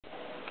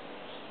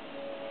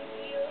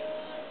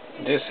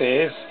This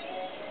is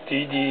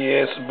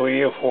DDS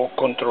VFO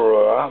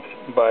Controller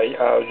by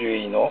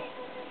Arduino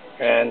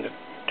and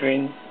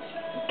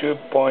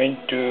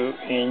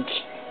 2.2-inch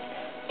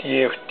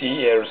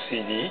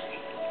TFT-LCD.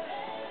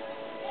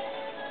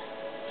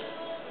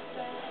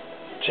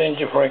 Change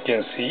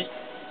frequency,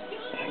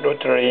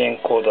 rotary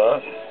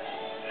encoder,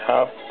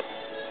 up,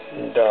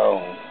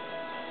 down,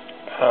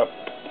 up,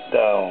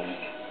 down.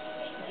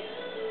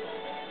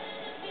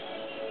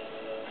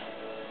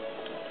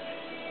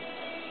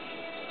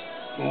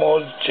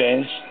 Mode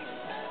change,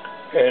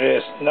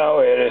 now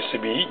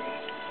LSB,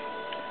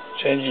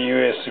 change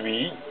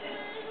USB,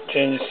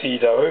 change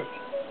CW,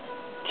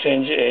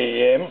 change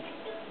AM,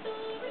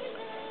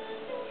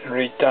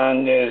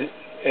 return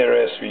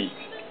LSB.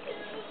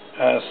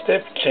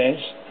 Step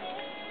change,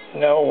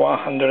 now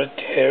 100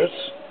 Hz,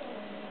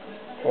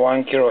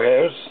 1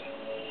 kHz,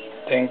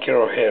 10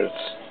 kHz,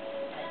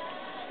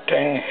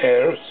 10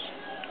 Hz,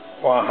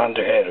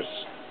 100 Hz,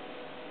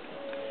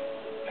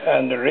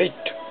 and rate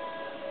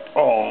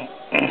on.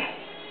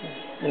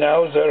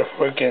 Now the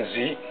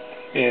frequency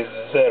is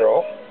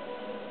 0,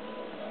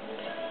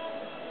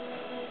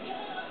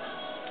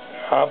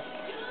 up,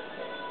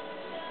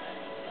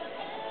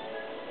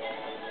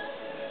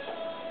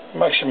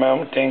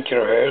 maximum 10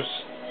 kHz,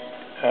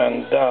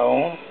 and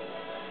down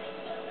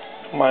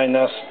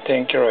minus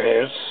 10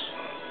 kHz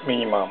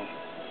minimum.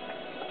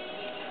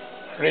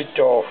 Rate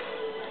off.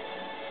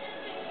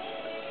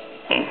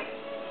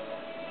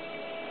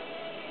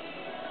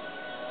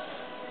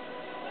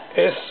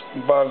 S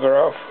bar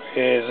graph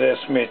is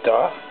S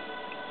meter,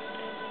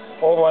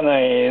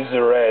 overline is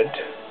red,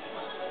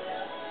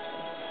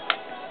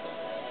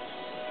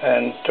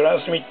 and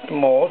transmit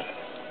mode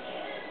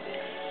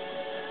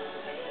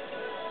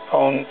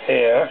on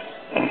air.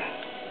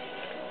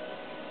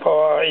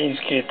 Power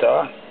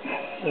indicator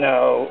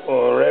now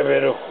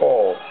level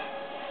 4,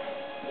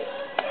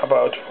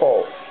 about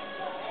 4.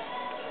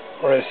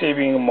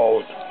 Receiving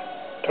mode,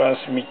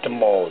 transmit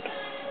mode.